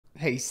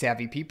Hey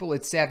Savvy people,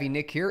 it's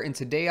SavvyNik here, and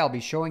today I'll be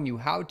showing you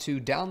how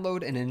to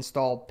download and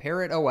install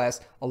Parrot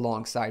OS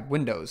alongside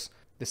Windows.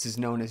 This is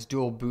known as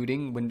dual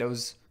booting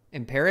Windows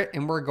and Parrot,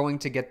 and we're going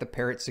to get the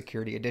Parrot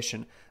Security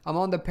Edition. I'm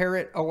on the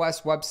Parrot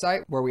OS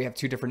website where we have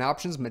two different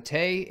options,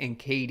 Mate and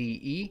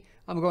KDE.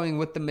 I'm going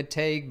with the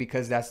Mate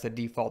because that's the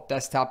default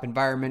desktop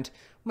environment.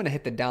 I'm going to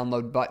hit the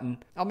download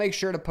button. I'll make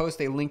sure to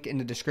post a link in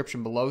the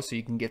description below so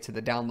you can get to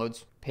the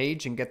downloads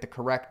page and get the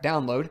correct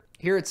download.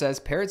 Here it says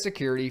Parrot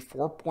Security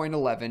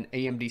 4.11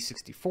 AMD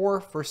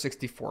 64 for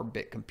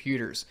 64-bit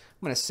computers.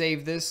 I'm going to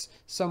save this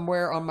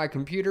somewhere on my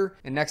computer,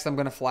 and next I'm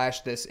going to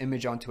flash this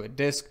image onto a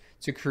disk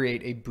to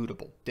create a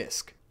bootable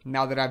disk.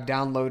 Now that I've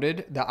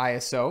downloaded the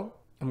ISO,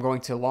 I'm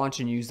going to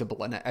launch and use the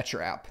Balena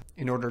Etcher app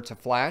in order to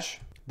flash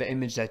the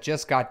image that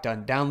just got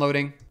done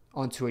downloading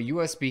onto a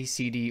USB,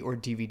 CD, or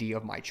DVD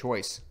of my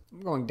choice.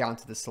 I'm going down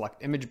to the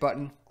select image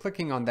button,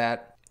 clicking on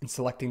that, and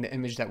selecting the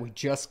image that we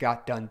just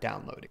got done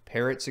downloading.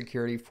 Parrot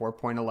Security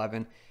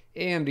 4.11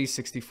 AMD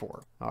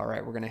 64. All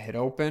right, we're gonna hit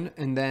open,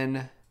 and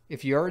then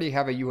if you already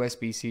have a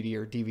USB, CD,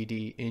 or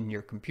DVD in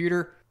your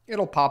computer,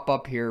 it'll pop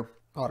up here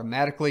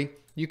automatically.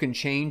 You can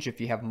change if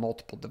you have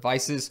multiple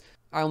devices.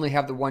 I only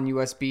have the one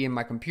USB in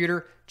my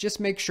computer. Just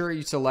make sure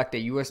you select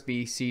a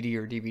USB, CD,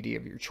 or DVD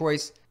of your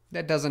choice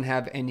that doesn't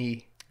have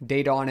any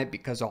data on it,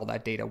 because all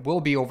that data will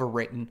be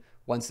overwritten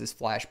once this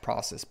flash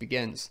process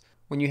begins.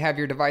 When you have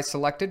your device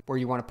selected where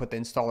you want to put the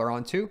installer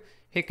onto,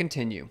 hit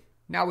continue.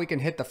 Now we can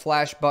hit the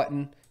flash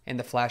button and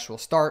the flash will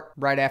start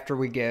right after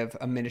we give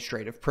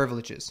administrative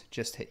privileges.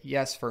 Just hit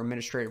yes for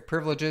administrative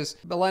privileges.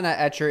 Balena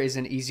Etcher is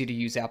an easy to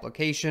use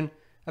application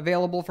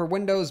available for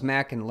Windows,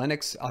 Mac, and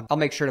Linux. I'll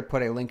make sure to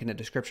put a link in the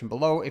description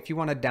below. If you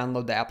want to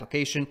download the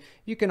application,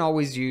 you can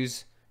always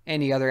use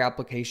any other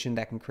application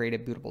that can create a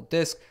bootable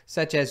disk,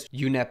 such as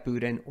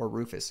UNetBootin or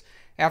Rufus.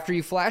 After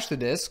you flash the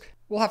disk,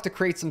 we'll have to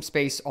create some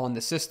space on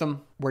the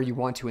system where you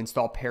want to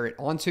install Parrot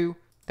onto.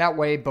 That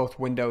way, both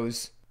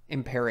Windows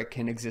and Parrot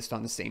can exist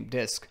on the same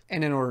disk.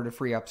 And in order to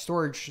free up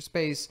storage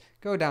space,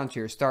 go down to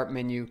your Start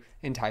menu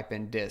and type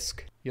in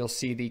Disk. You'll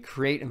see the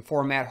Create and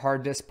Format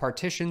Hard Disk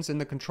Partitions in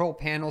the Control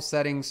Panel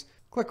settings.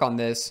 Click on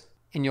this,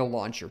 and you'll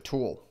launch your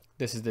tool.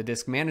 This is the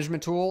Disk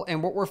Management tool,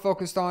 and what we're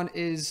focused on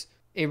is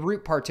a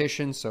root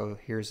partition. So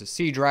here's a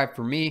C drive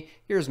for me.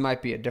 Yours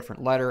might be a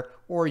different letter,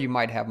 or you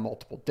might have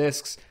multiple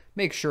disks.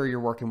 Make sure you're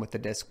working with the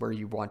disk where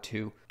you want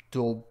to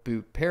dual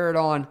boot Parrot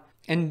on,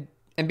 and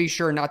be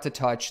sure not to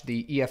touch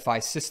the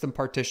UEFI system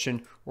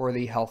partition or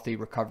the healthy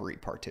recovery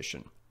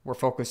partition. We're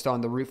focused on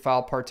the root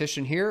file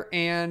partition here,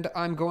 and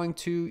I'm going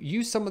to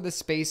use some of the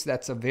space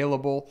that's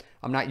available.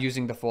 I'm not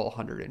using the full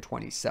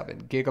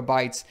 127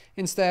 gigabytes.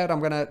 Instead, I'm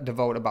going to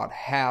devote about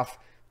half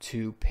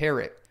to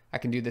Parrot. I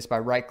can do this by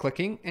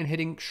right-clicking and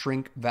hitting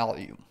Shrink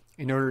Value.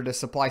 In order to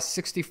supply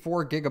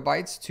 64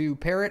 gigabytes to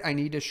Parrot, I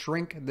need to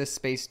shrink this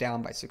space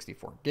down by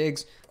 64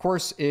 gigs. Of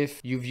course, if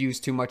you've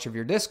used too much of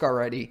your disk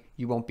already,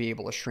 you won't be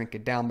able to shrink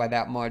it down by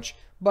that much,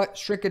 but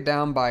shrink it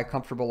down by a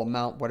comfortable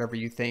amount, whatever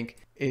you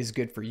think is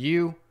good for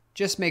you.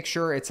 Just make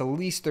sure it's at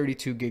least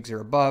 32 gigs or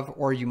above,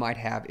 or you might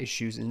have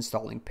issues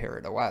installing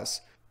Parrot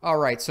OS.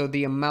 Alright, so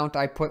the amount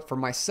I put for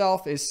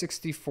myself is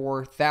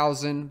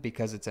 64,000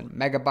 because it's in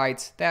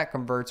megabytes. That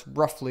converts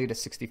roughly to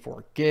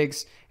 64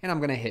 gigs, and I'm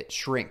going to hit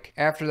shrink.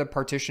 After the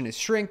partition is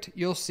shrinked,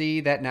 you'll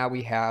see that now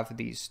we have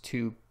these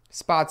two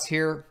spots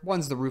here.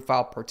 One's the root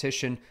file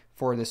partition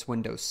for this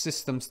Windows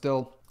system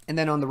still, and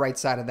then on the right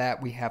side of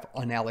that we have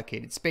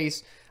unallocated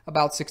space,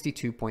 about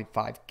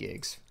 62.5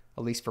 gigs,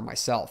 at least for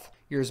myself.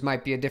 Yours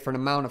might be a different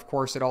amount. Of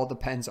course, it all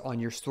depends on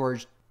your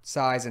storage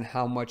size and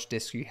how much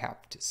disk you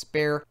have to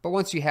spare. But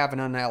once you have an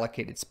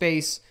unallocated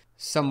space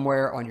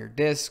somewhere on your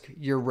disk,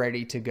 you're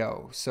ready to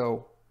go.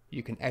 So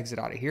you can exit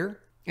out of here.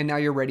 And now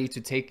you're ready to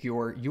take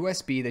your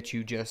USB that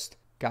you just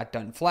got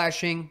done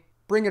flashing,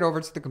 bring it over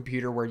to the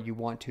computer where you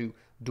want to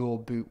dual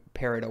boot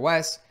Parrot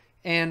OS,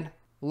 and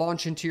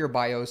launch into your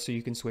BIOS so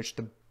you can switch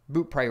the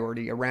boot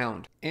priority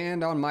around.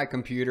 And on my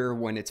computer,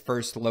 when it's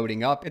first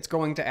loading up, it's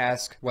going to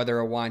ask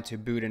whether I want to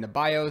boot into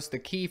BIOS. The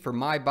key for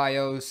my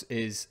BIOS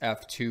is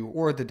F2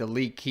 or the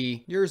delete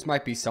key. Yours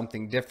might be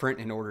something different.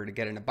 In order to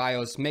get into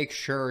BIOS, make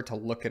sure to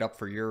look it up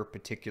for your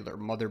particular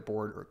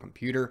motherboard or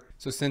computer.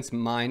 So since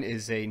mine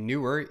is a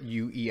newer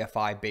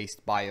UEFI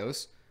based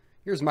BIOS,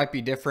 yours might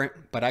be different,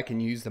 but I can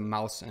use the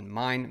mouse in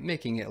mine,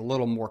 making it a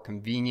little more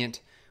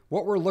convenient.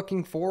 What we're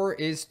looking for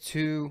is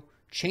to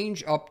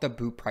change up the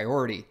boot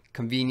priority.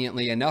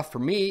 Conveniently enough for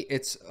me,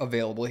 it's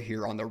available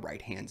here on the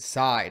right hand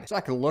side. So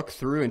I can look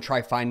through and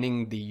try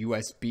finding the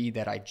USB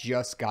that I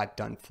just got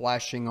done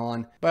flashing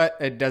on, but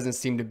it doesn't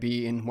seem to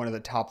be in one of the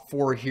top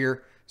 4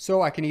 here.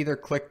 So I can either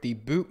click the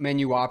boot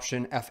menu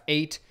option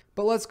F8,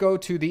 but let's go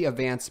to the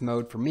advanced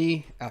mode for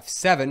me,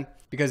 F7,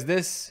 because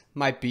this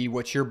might be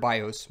what your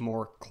BIOS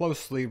more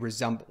closely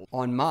resembles.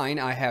 On mine,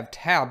 I have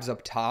tabs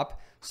up top,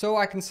 so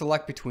I can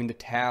select between the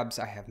tabs.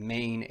 I have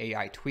Main,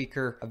 AI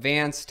Tweaker,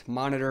 Advanced,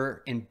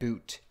 Monitor, and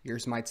Boot.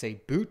 Yours might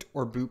say Boot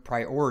or Boot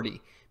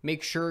Priority,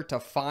 make sure to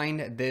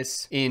find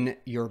this in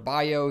your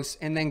BIOS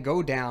and then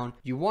go down.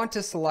 You want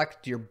to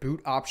select your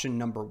boot option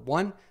number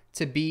 1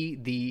 to be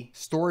the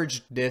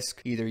storage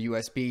disk, either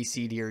USB,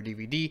 CD, or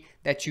DVD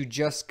that you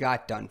just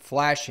got done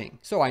flashing.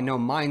 So I know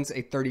mine's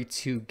a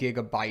 32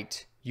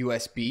 gigabyte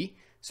USB.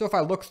 So if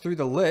I look through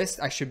the list,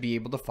 I should be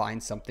able to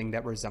find something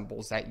that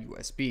resembles that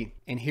USB.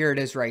 And here it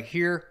is right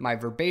here, my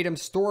verbatim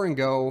Store and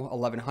Go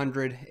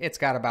 1100. It's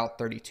got about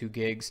 32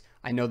 gigs.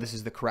 I know this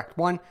is the correct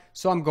one,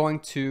 so I'm going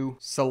to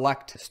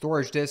select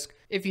storage disk.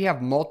 If you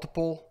have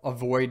multiple,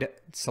 avoid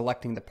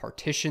selecting the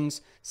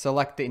partitions,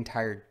 select the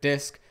entire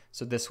disk.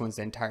 So this one's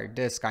the entire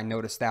disk. I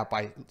noticed that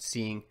by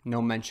seeing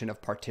no mention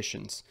of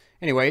partitions.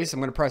 Anyways,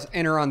 I'm going to press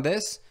enter on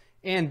this,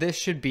 and this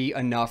should be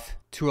enough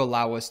to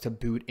allow us to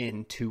boot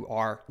into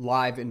our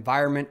live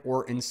environment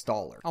or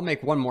installer. I'll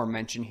make one more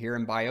mention here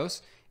in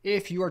BIOS.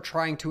 If you are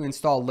trying to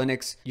install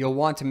Linux, you'll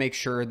want to make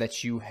sure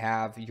that you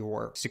have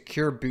your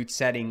secure boot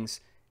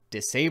settings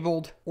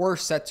disabled or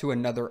set to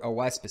another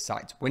OS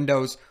besides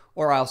Windows,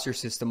 or else your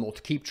system will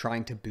keep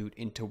trying to boot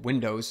into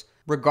Windows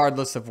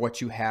regardless of what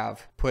you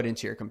have put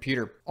into your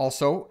computer.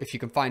 Also, if you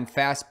can find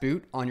fast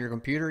boot on your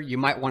computer, you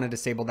might want to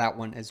disable that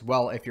one as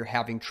well if you're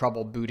having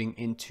trouble booting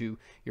into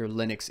your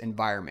Linux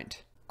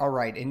environment. All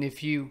right, and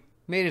if you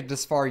made it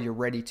this far, you're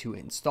ready to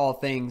install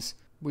things.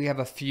 We have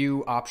a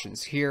few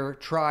options here.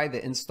 Try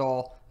the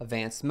install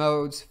advanced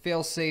modes,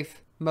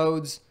 fail-safe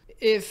modes.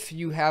 If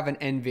you have an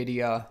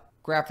NVIDIA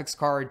graphics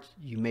card,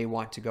 you may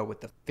want to go with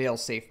the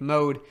fail-safe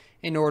mode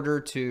in order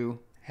to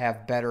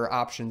have better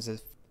options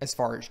as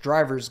far as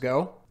drivers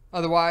go.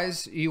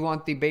 Otherwise, you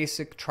want the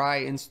basic try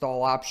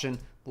install option.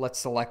 Let's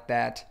select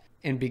that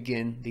and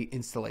begin the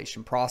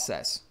installation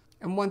process.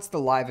 And once the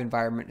live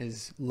environment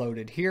is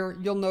loaded here,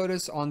 you'll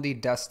notice on the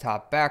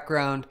desktop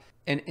background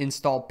an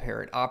install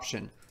Parrot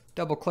option.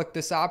 Double click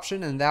this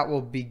option and that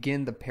will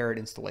begin the Parrot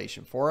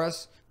installation for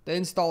us. The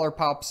installer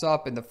pops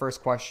up and the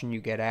first question you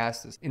get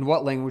asked is, in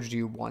what language do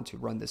you want to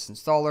run this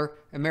installer?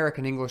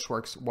 American English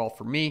works well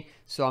for me,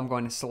 so I'm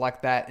going to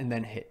select that and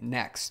then hit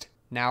next.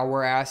 Now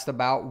we're asked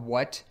about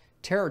what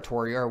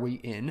territory are we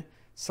in.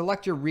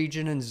 Select your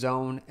region and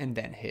zone and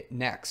then hit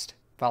next.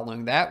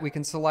 Following that, we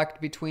can select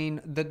between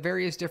the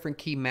various different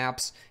key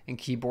maps and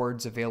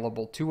keyboards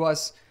available to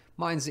us.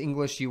 Mine's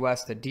English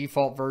US, the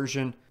default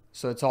version,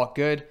 so it's all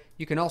good.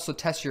 You can also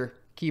test your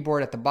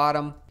keyboard at the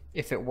bottom.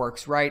 If it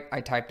works right,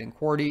 I typed in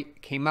QWERTY,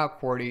 it came out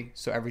QWERTY,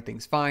 so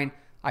everything's fine.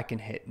 I can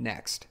hit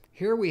next.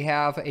 Here we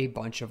have a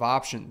bunch of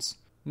options.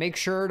 Make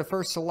sure to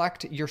first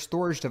select your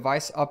storage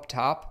device up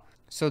top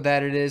so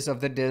that it is of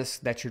the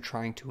disk that you're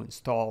trying to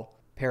install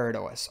Parrot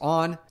OS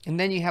on. And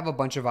then you have a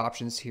bunch of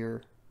options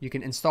here. You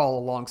can install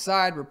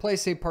alongside,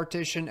 replace a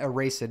partition,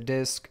 erase a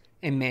disk,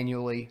 and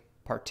manually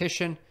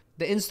partition.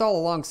 The install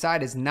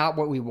alongside is not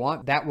what we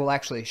want. That will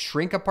actually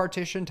shrink a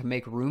partition to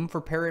make room for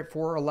Parrot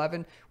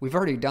 411. We've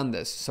already done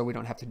this, so we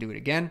don't have to do it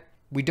again.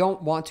 We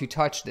don't want to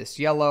touch this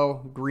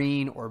yellow,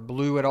 green, or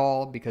blue at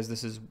all because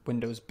this is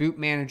Windows Boot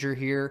Manager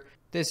here.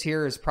 This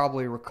here is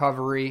probably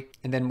recovery,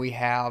 and then we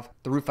have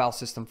the root file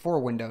system for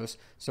Windows,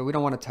 so we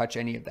don't want to touch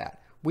any of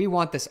that. We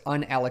want this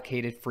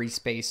unallocated free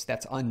space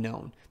that's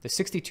unknown, the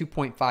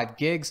 62.5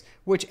 gigs,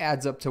 which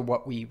adds up to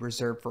what we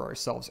reserved for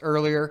ourselves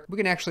earlier. We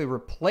can actually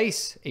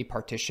replace a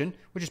partition,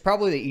 which is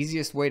probably the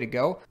easiest way to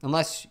go.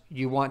 Unless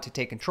you want to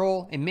take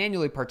control and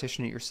manually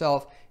partition it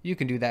yourself, you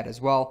can do that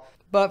as well.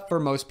 But for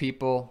most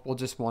people, we'll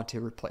just want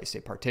to replace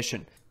a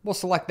partition. We'll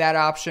select that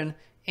option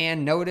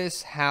and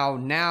notice how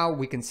now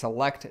we can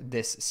select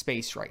this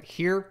space right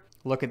here.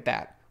 Look at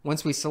that.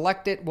 Once we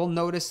select it, we'll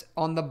notice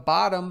on the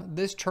bottom,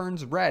 this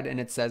turns red and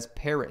it says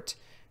Parrot.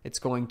 It's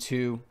going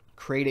to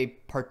create a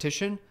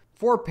partition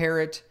for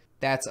Parrot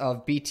that's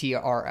of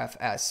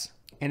BTRFS.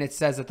 And it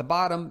says at the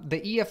bottom, the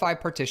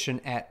EFI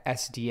partition at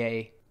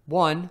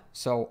SDA1,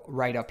 so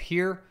right up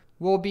here,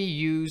 will be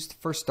used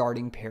for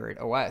starting Parrot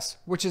OS,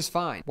 which is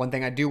fine. One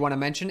thing I do want to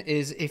mention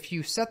is if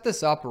you set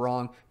this up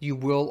wrong, you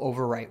will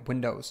overwrite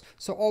Windows.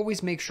 So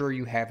always make sure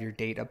you have your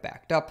data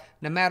backed up,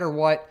 no matter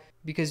what,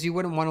 because you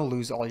wouldn't want to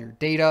lose all your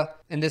data,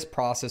 and this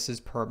process is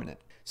permanent.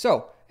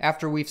 So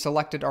after we've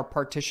selected our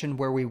partition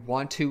where we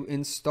want to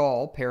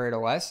install Parrot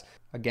OS,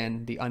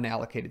 again, the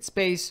unallocated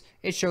space,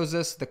 it shows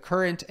us the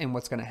current and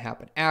what's going to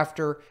happen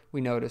after.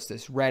 We notice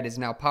this red is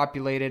now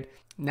populated.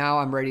 Now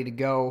I'm ready to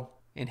go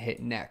and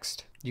hit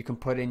next. You can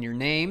put in your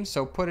name,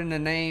 so put in a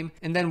name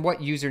and then what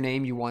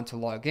username you want to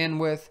log in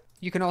with.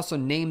 You can also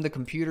name the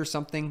computer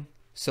something.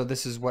 So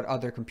this is what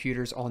other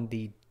computers on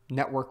the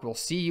network will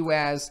see you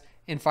as.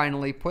 And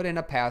finally, put in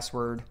a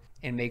password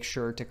and make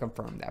sure to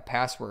confirm that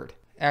password.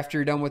 After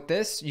you're done with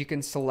this, you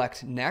can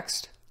select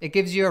next. It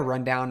gives you a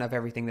rundown of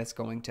everything that's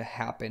going to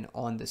happen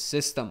on the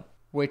system,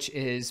 which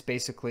is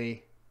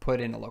basically put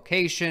in a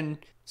location,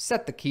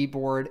 set the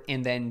keyboard,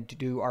 and then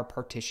do our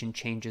partition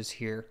changes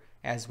here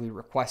as we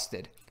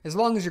requested. As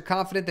long as you're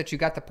confident that you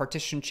got the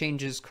partition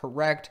changes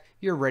correct,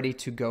 you're ready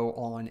to go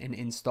on and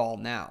install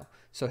now.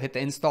 So hit the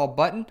install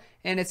button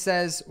and it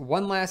says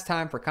one last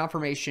time for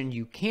confirmation,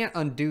 you can't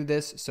undo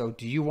this. So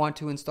do you want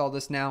to install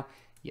this now?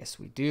 Yes,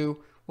 we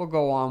do. we'll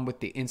go on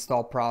with the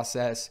install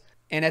process.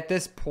 And at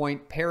this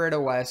point, Parrot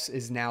OS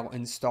is now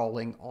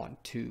installing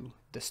onto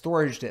the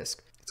storage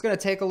disk. It's going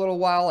to take a little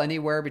while,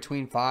 anywhere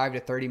between 5 to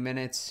 30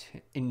 minutes.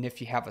 And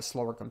if you have a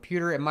slower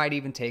computer, it might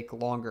even take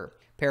longer.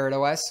 Parrot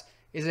OS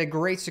is a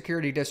great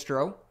security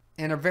distro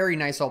and a very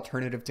nice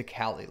alternative to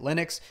Kali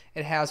Linux.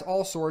 It has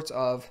all sorts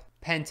of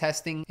pen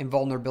testing and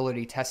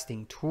vulnerability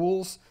testing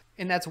tools.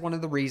 And that's one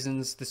of the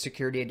reasons the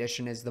Security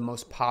Edition is the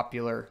most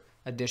popular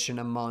edition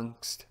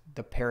amongst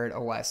the Parrot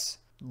OS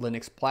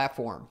Linux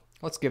platform.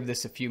 Let's give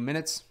this a few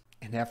minutes,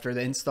 and after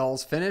the install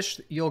is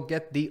finished, you'll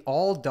get the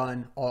all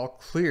done, all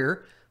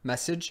clear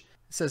message.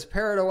 It says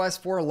Parrot OS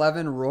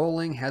 4.11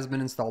 rolling has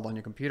been installed on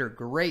your computer.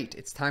 Great,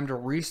 it's time to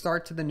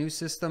restart to the new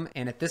system,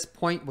 and at this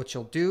point what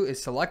you'll do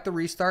is select the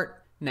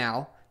restart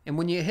now, and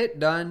when you hit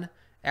done,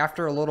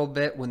 after a little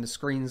bit when the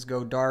screens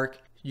go dark,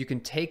 you can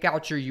take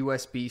out your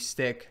USB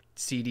stick,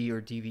 CD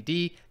or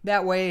DVD.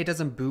 That way it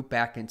doesn't boot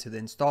back into the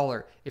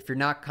installer. If you're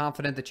not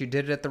confident that you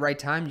did it at the right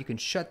time, you can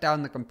shut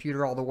down the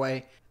computer all the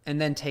way and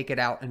then take it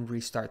out and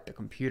restart the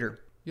computer.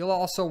 You'll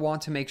also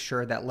want to make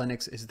sure that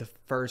Linux is the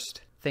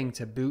first thing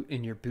to boot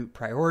in your boot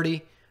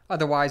priority.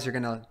 Otherwise, you're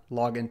going to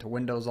log into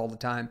Windows all the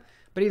time.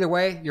 But either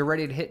way, you're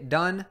ready to hit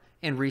done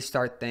and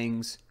restart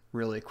things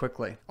really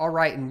quickly. All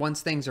right, and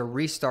once things are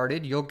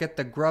restarted, you'll get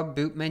the grub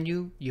boot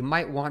menu. You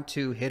might want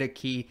to hit a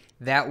key,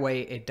 that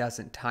way it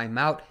doesn't time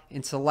out,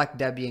 and select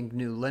Debian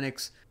GNU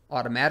Linux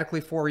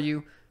automatically for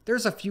you.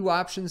 There's a few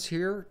options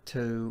here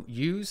to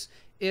use.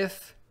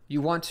 If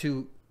you want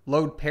to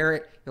load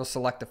Parrot, you'll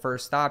select the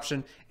first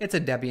option. It's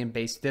a Debian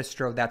based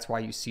distro, that's why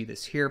you see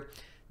this here.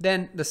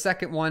 Then the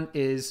second one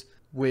is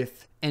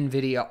with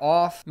NVIDIA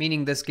off,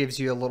 meaning this gives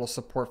you a little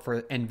support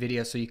for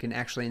NVIDIA so you can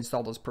actually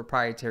install those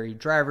proprietary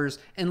drivers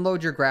and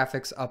load your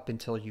graphics up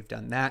until you've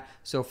done that.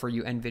 So for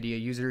you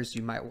NVIDIA users,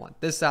 you might want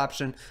this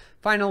option.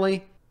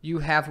 Finally, you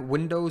have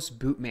Windows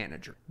Boot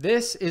Manager.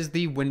 This is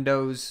the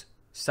Windows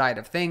side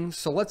of things.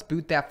 So let's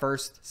boot that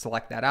first.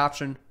 Select that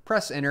option,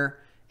 press enter,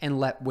 and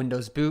let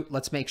Windows boot.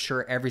 Let's make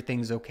sure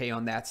everything's okay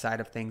on that side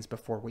of things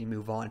before we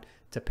move on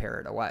to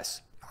Parrot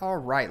OS. All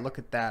right, look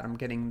at that. I'm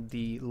getting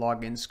the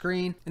login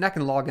screen, and I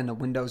can log into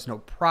Windows, no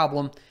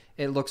problem.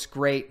 It looks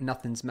great,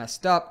 nothing's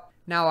messed up.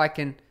 Now I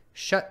can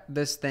shut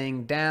this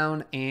thing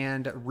down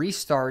and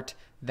restart.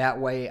 That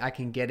way I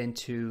can get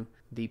into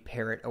the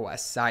Parrot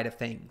OS side of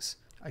things.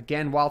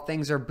 Again, while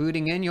things are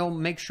booting in, you'll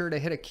make sure to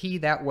hit a key.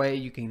 That way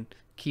you can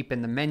keep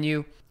in the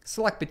menu.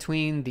 Select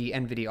between the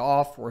NVIDIA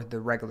off or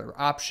the regular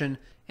option,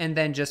 and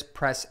then just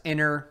press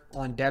enter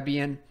on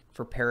Debian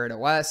for Parrot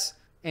OS.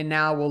 And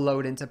now we'll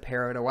load into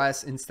Parrot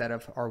OS instead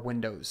of our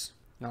Windows.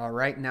 All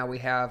right, now we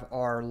have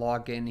our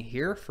login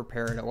here for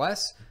Parrot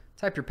OS.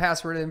 Type your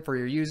password in for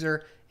your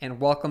user, and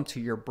welcome to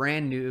your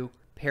brand new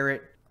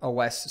Parrot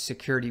OS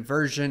security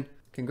version.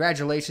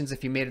 Congratulations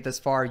if you made it this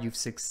far. You've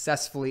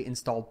successfully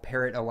installed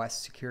Parrot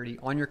OS security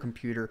on your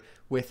computer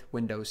with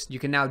Windows. You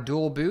can now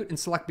dual boot and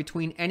select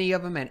between any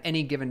of them at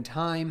any given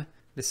time.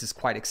 This is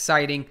quite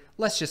exciting.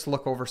 Let's just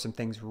look over some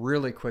things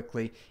really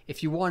quickly.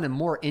 If you want a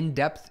more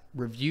in-depth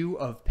review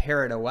of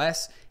Parrot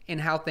OS and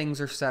how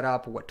things are set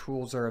up, what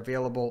tools are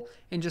available,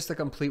 and just a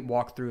complete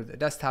walkthrough of the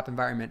desktop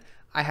environment,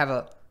 I have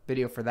a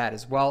video for that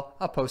as well.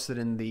 I'll post it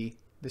in the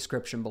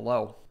description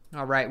below.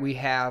 All right, we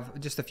have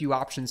just a few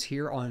options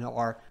here on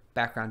our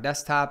background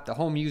desktop, the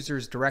home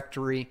users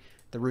directory,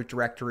 the root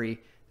directory,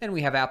 then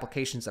we have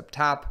applications up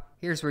top.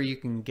 Here's where you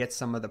can get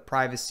some of the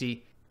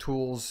privacy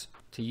tools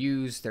to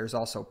use. There's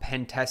also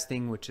pen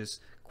testing, which is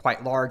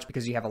quite large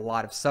because you have a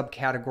lot of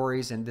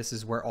subcategories, and this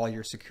is where all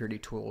your security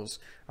tools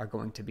are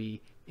going to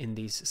be in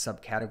these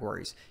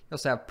subcategories. You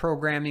also have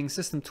programming,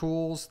 system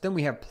tools, then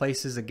we have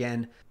places,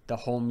 again, the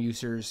home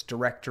users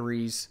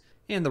directories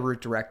and the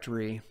root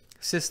directory,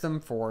 system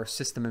for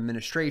system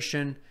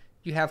administration.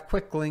 You have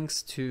quick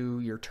links to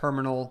your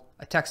terminal,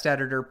 a text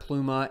editor,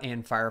 Pluma,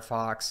 and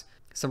Firefox.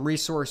 Some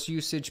resource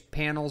usage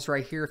panels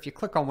right here. If you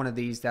click on one of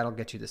these, that'll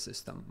get you the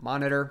system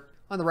monitor.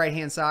 On the right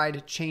hand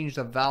side, change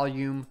the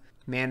volume,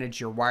 manage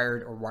your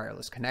wired or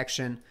wireless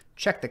connection,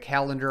 check the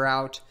calendar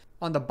out.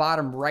 On the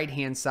bottom right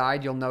hand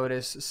side, you'll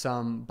notice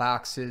some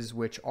boxes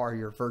which are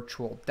your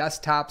virtual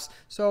desktops.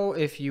 So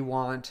if you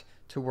want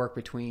to work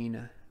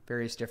between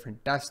various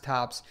different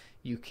desktops,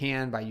 you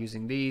can by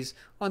using these.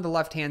 On the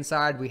left hand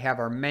side, we have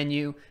our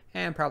menu,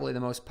 and probably the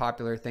most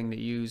popular thing to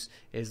use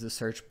is the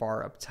search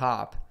bar up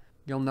top.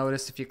 You'll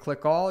notice if you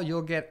click all,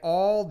 you'll get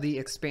all the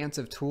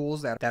expansive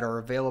tools that are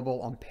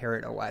available on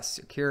Parrot OS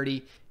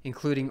Security,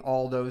 including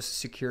all those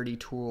security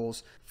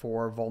tools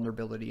for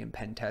vulnerability and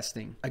pen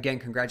testing. Again,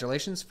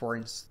 congratulations for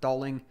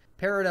installing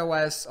Parrot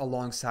OS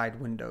alongside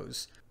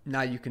Windows.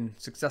 Now you can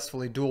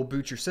successfully dual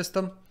boot your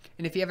system.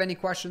 And if you have any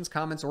questions,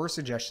 comments, or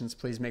suggestions,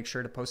 please make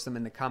sure to post them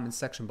in the comments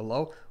section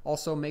below.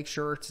 Also, make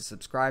sure to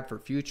subscribe for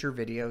future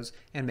videos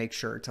and make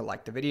sure to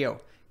like the video.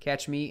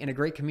 Catch me in a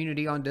great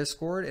community on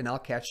Discord, and I'll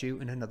catch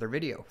you in another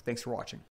video. Thanks for watching.